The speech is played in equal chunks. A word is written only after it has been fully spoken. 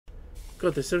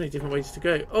God, there's so many different ways to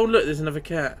go. Oh, look, there's another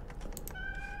cat.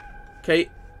 Okay.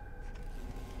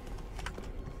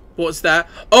 What's that?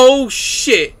 Oh,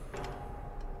 shit!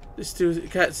 There's still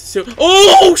cats. Still.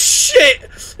 Oh, shit!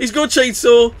 He's got a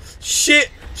chainsaw. Shit!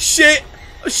 Shit!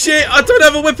 Shit! I don't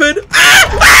have a weapon.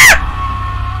 Ah! Ah!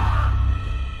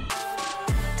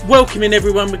 Welcome in,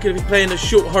 everyone. We're going to be playing a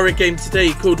short horror game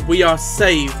today called We Are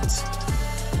Saved.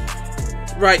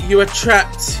 Right, you are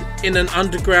trapped in an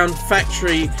underground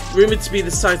factory rumoured to be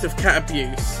the site of cat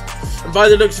abuse. And by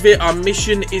the looks of it, our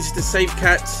mission is to save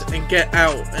cats and get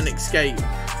out and escape.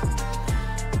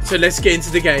 So let's get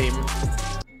into the game.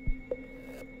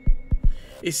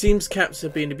 It seems cats are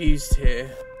being abused here.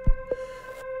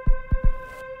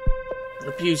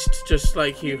 Abused just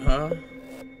like you, huh?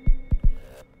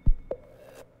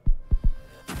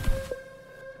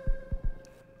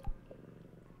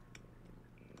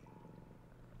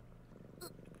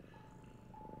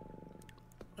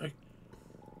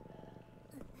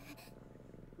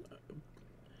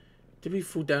 Did we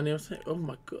fall down here? Oh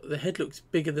my god, the head looks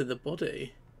bigger than the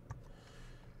body.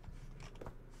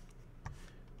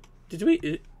 Did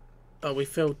we? Oh, we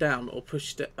fell down or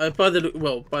pushed it. By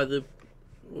the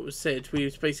what was said, we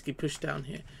was basically pushed down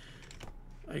here.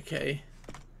 Okay.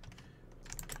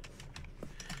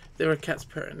 There are cats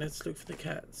purring. Let's look for the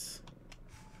cats.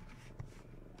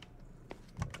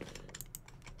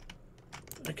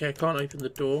 Okay, I can't open the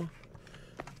door.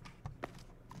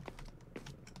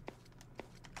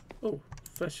 Oh,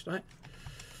 flashlight.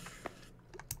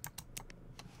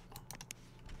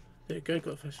 There you go,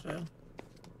 got a flashlight on.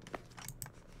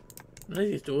 None of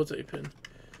these doors open.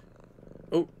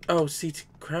 Oh, C to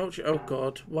crouch. Oh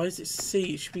god, why is it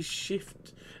C? It should be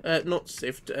shift. Not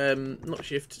shift. Not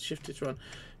shift. Shift is run.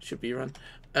 Should be run.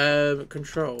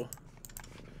 Control.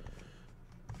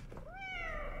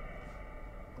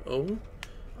 Oh,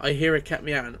 I hear a cat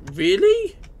meowing.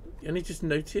 Really? You only just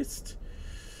noticed?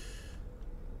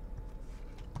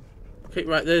 Okay,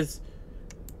 right, there's...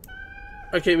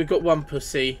 Okay, we've got one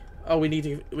pussy. Oh, we need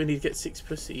to get 6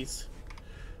 pussies.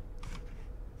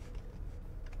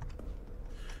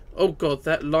 Oh god,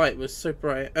 that light was so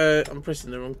bright. I'm pressing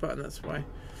the wrong button, that's why.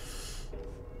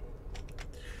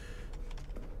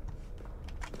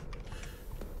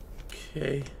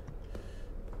 Okay.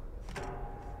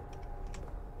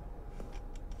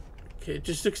 Okay, it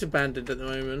just looks abandoned at the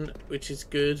moment, which is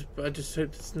good, but I just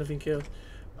hope there's nothing else.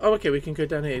 Oh, okay, we can go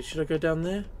down here. Should I go down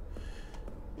there?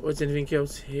 Or is anything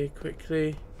else here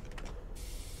quickly?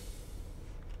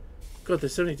 God,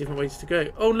 there's so many different ways to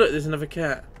go. Oh, look, there's another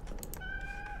cat.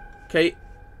 Okay.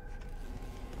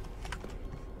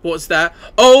 What's that?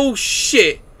 Oh,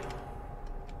 shit!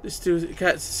 There's still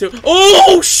cats. Still.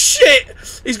 Oh, shit!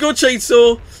 He's got a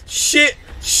chainsaw. Shit!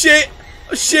 Shit!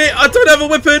 Shit! I don't have a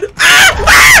weapon. Ah!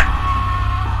 Ah!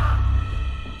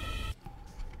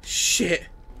 Shit!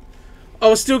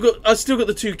 Oh, I still got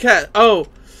the 2 cats. Oh,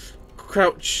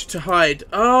 crouch to hide.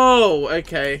 Oh,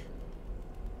 okay.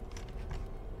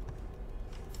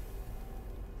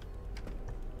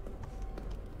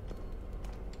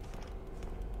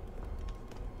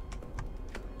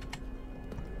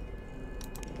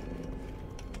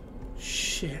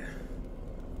 Shit.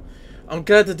 I'm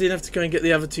glad I didn't have to go and get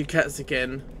the other 2 cats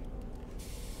again.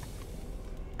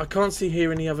 I can't see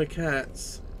here any other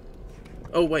cats.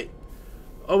 Oh wait.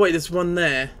 Oh wait, there's one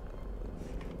there.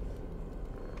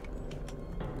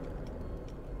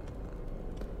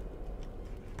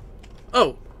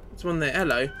 Oh, there's one there.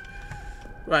 Hello.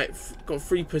 Right, got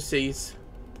 3 pussies.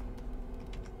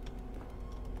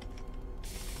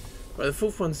 Right, the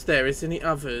 4th one's there. Is there any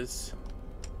others?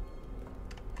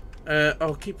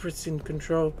 I'll keep pressing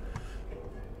control.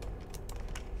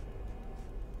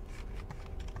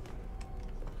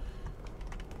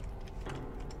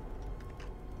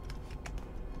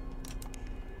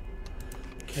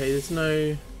 Okay, there's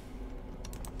no...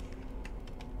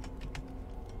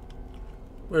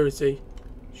 Where is he?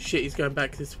 Shit, he's going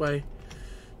back this way.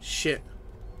 Shit.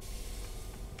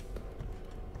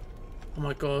 Oh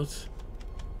my god.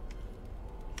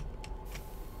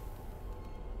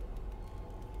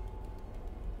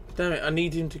 Damn it, I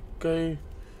need him to go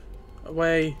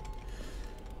away.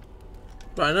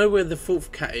 Right, I know where the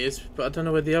 4th cat is, but I don't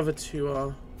know where the other 2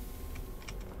 are.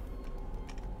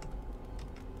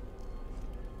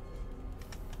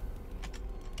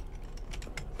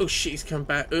 Oh shit, he's come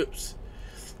back. Oops.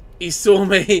 He saw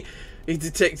me. He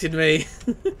detected me.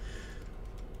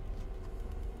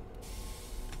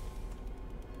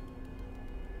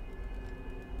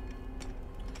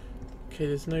 Okay,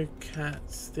 there's no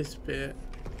cats this bit.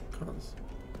 Can't.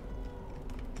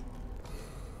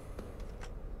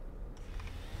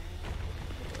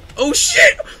 Oh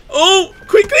shit! Oh,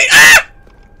 quickly! Ah!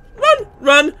 Run,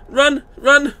 run, run,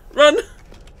 run, run.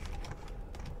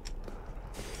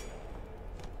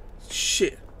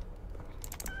 Shit.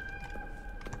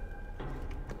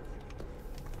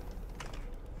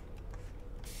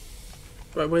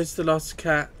 Right, where's the last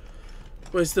cat?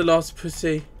 Where's the last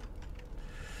pussy?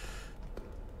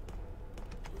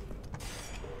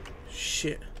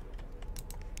 Shit.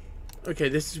 Okay,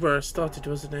 this is where I started,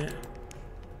 wasn't it?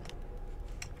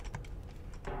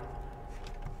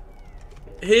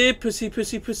 Here, pussy,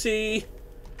 pussy, pussy.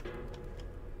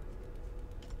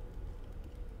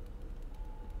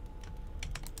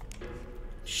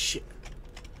 Shit.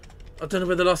 I don't know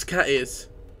where the last cat is.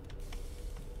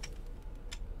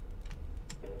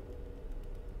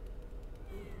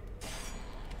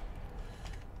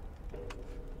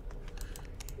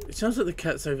 It sounds like the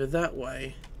cat's over that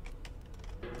way.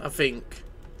 I think.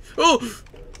 Oh!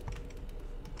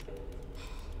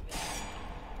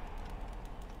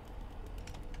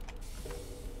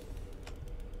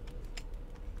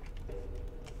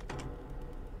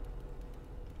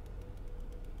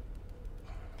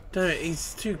 Damn it,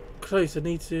 he's too close. I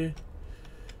need to...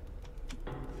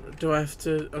 Do I have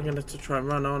to... I'm going to have to try and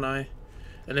run, aren't I?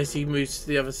 Unless he moves to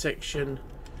the other section.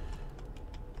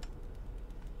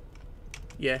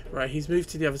 Yeah, right. He's moved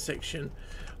to the other section.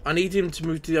 I need him to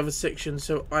move to the other section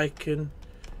so I can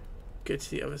get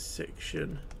to the other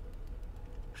section.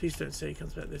 Please don't say he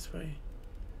comes back this way.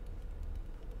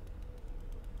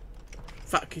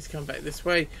 Fuck, he's come back this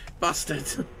way.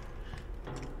 Bastard.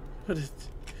 What a...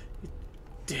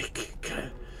 dick.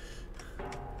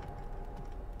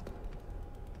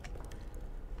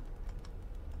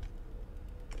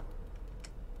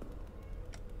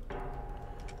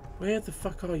 Where the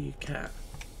fuck are you, cat?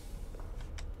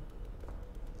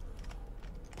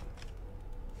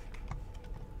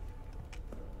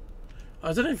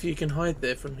 I don't know if you can hide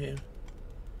there from here.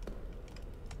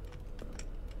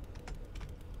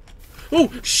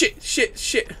 Oh, shit, shit,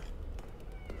 shit.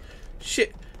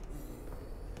 Shit.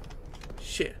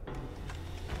 Shit.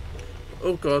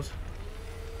 Oh, God.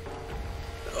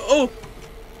 Oh!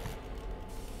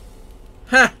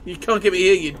 Ha! You can't get me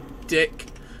here, you dick.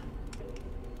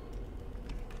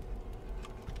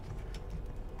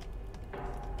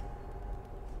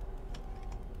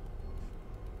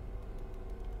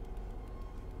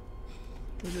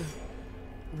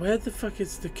 Where the fuck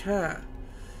is the cat?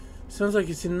 Sounds like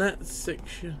it's in that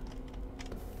section.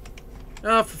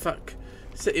 Ah, for fuck.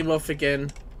 Set him off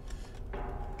again.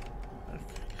 Okay.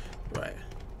 Right.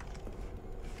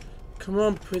 Come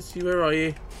on, pussy, where are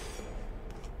you?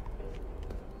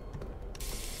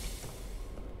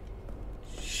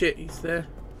 Shit, he's there.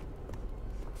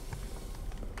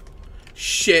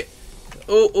 Shit.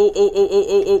 Oh, oh, oh, oh, oh,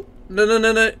 oh, oh. No, no,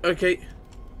 no, no. Okay.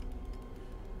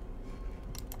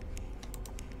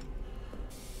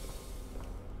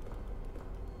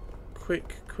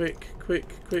 Quick, quick, quick,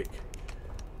 quick.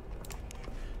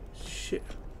 Shit.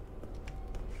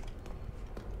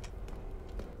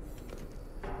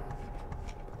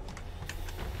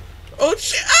 Oh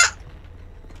shit! Ah!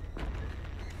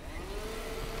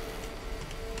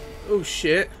 Oh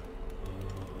shit.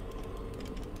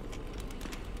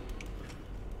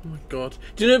 Oh my god.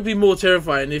 Do you know it'd be more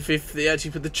terrifying if they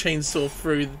actually put the chainsaw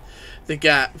through the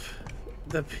gap?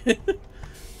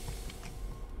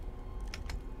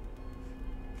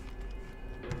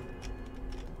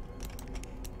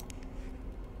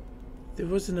 There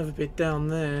was another bit down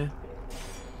there.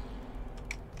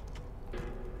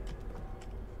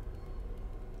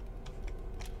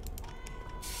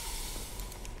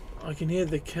 I can hear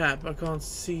the cat, but I can't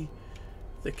see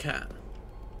the cat.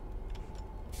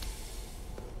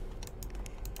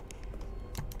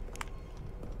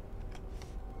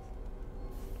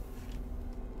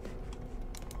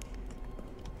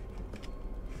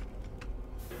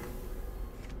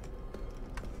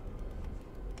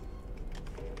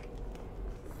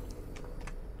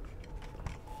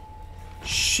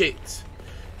 Shit.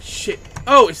 Shit.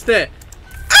 Oh, it's there.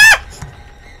 Ah!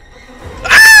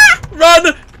 Ah!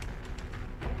 Run!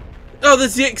 Oh,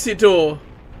 there's the exit door.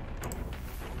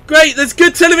 Great, that's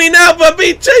good telling me now, but I'm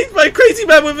being chased by a crazy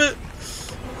man with it.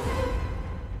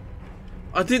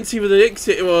 I didn't see where the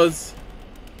exit was.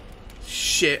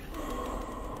 Shit.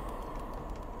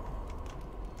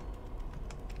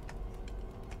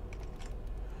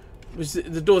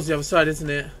 The door's the other side, isn't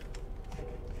it?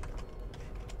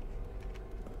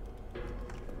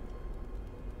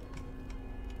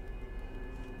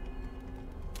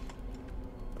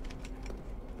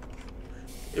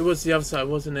 It was the other side,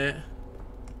 wasn't it?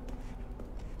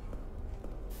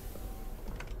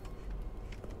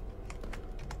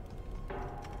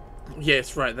 Yeah,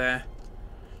 it's right there.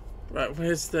 Right,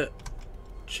 where's the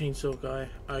chainsaw guy?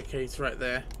 Okay, it's right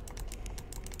there.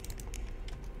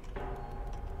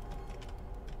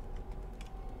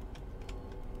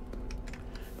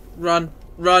 Run,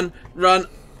 run, run.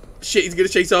 Shit, he's gonna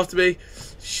chase after me.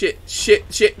 Shit, shit,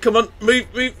 shit. Come on, move,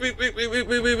 move, move, move, move,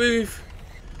 move, move, move.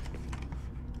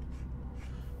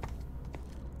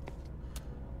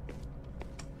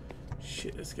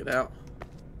 Shit, let's get out.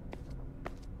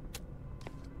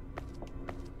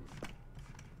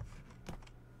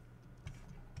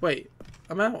 Wait,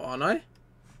 I'm out, aren't I?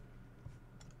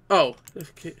 Oh,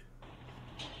 okay.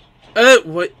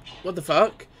 Wait, what the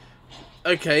fuck?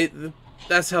 Okay,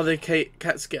 that's how the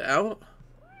cats get out.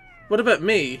 What about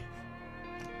me?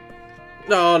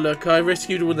 Oh, look, I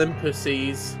rescued all them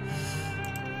pussies.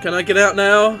 Can I get out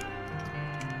now?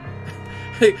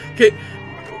 Okay.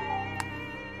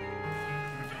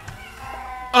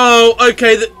 Oh,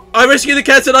 okay, I rescued the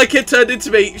cats and I get turned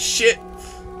into me. Shit.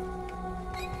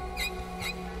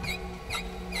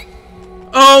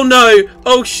 Oh no!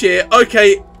 Oh shit!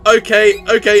 Okay, okay,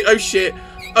 okay! Oh shit!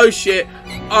 Oh shit!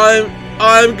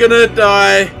 I'm gonna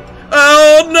die!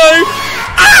 Oh no!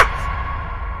 Ah!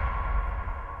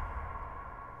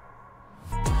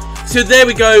 So there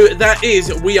we go. That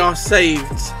is We Are Saved.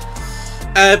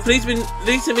 Please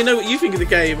let me know what you think of the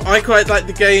game. I quite like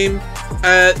the game.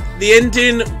 The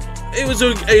ending, it was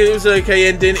an okay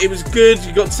ending. It was good.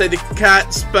 You got to save the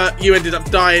cats, but you ended up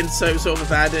dying, so it was sort of a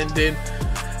bad ending.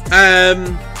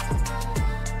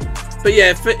 But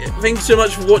yeah, thank you so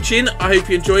much for watching. I hope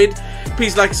you enjoyed.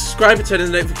 Please like and subscribe and turn the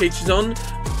notifications on.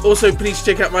 Also, please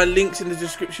check out my links in the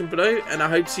description below, and I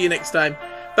hope to see you next time.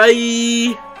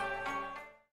 Bye!